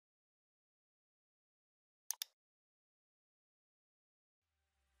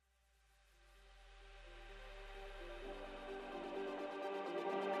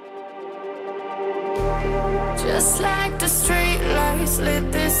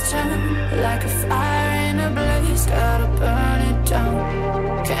town like a fire in a blaze, gotta burn it down.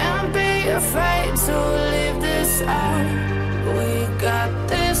 Can't be afraid to leave this out. We got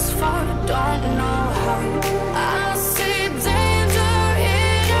this far, don't know how. I see danger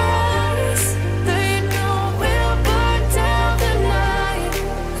in your eyes. They know we'll burn down the night.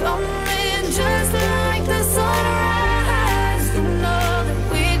 Coming just like the sunrise. You know that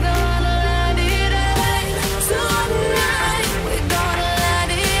we gonna light it up tonight. We gonna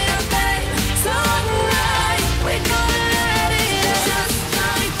light it up tonight. We gonna light it up just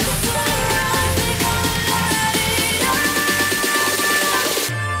like the sunrise. We gonna light it up.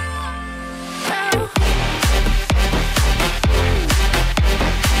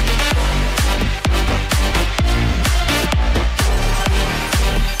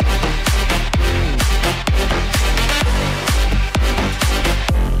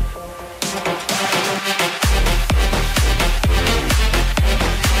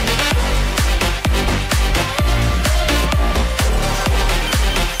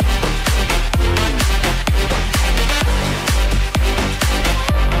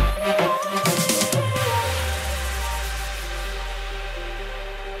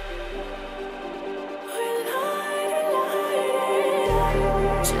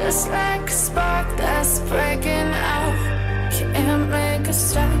 Just like a spark that's breaking out. Can't make a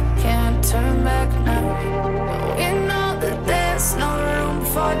stop, can't turn back now. We know that there's no room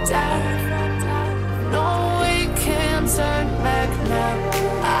for doubt. No, we can't turn back now.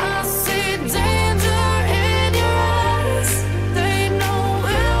 I see danger in your eyes. They know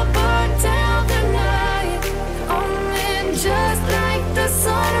we'll burn down the night. Coming just like the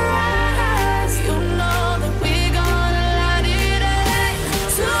sunrise. You know that we gonna light it up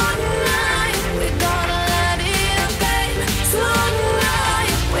tonight. We gonna light it up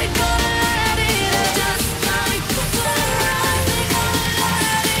tonight. We gonna light it up just like the sunrise. We gonna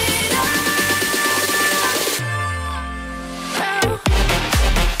light it up.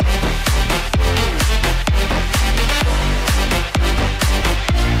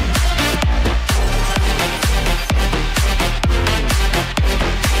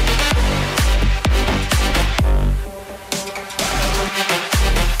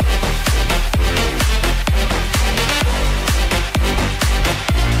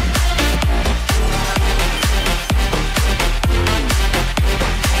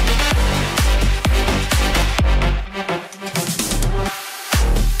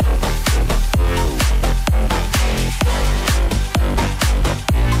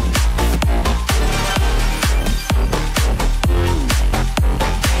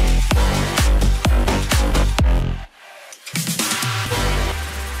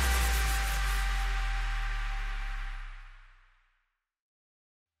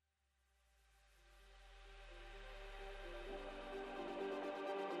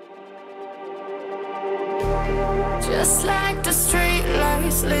 Just like the street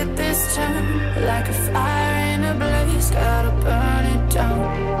lights lit this town, like a fire in a blaze, gotta burn it down.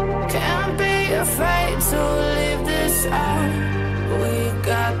 Can't be afraid to leave this out. We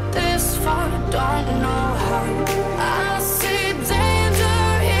got this far, don't know how. I see danger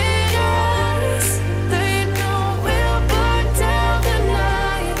in your eyes. They know we'll burn down the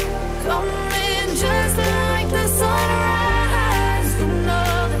night. Coming just like the sunrise. You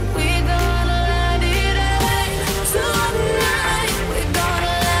know that we gonna light it up tonight. We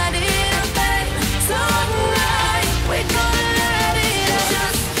gonna light it up tonight. We gonna light it up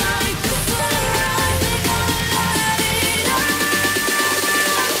just like the sunrise. We gonna light it up.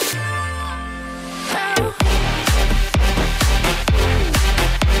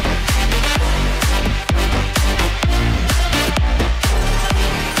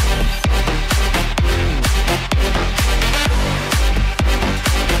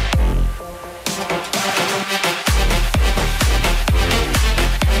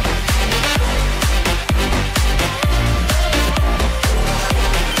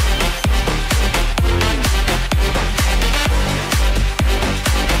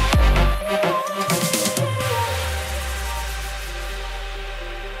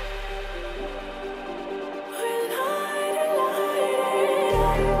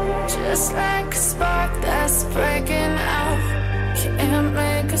 Just like a spark that's breaking out. Can't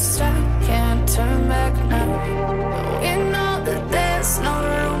make a stop, can't turn back now. We know that there's no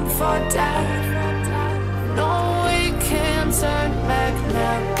room for doubt. No, we can't turn back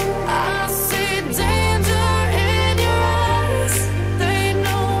now. I see danger in your eyes. They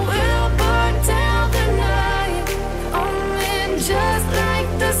know we'll burn down the night. Coming just like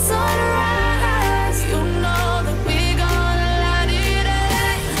the sunrise. You know that we gonna light it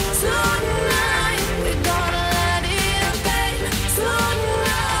up tonight. We gonna light it up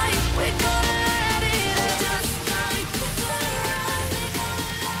tonight.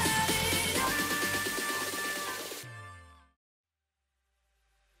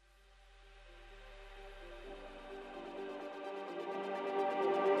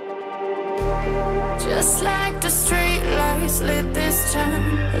 Just like the street lights lit this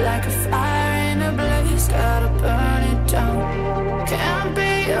town, like a fire in a blaze, gotta burn it down. Can't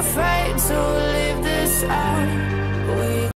be afraid to leave this out.